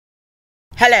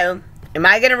Hello, am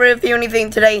I going to review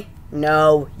anything today?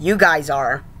 No, you guys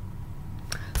are.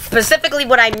 Specifically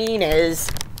what I mean is,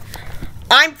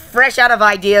 I'm fresh out of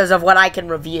ideas of what I can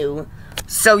review.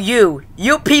 So you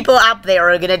people out there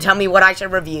are going to tell me what I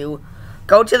should review.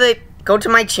 Go to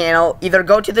my channel, either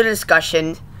go to the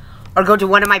discussion, or go to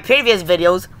one of my previous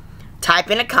videos, type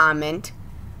in a comment,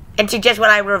 and suggest what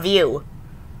I review.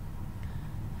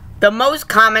 The most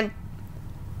comments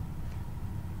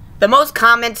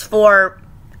for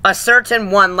a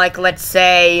certain one, like let's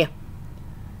say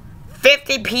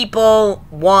 50 people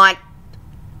want,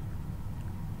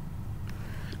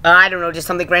 I don't know, just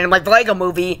something random like the Lego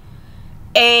Movie,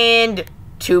 and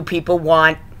 2 people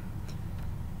want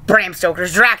Bram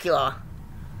Stoker's Dracula.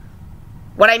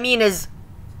 What I mean is,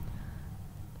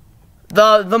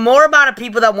 the more amount of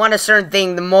people that want a certain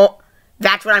thing, the more,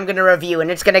 that's what I'm going to review, and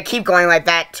it's going to keep going like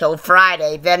that till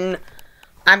Friday. Then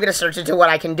I'm going to search into what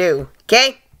I can do.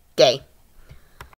 Okay? Okay.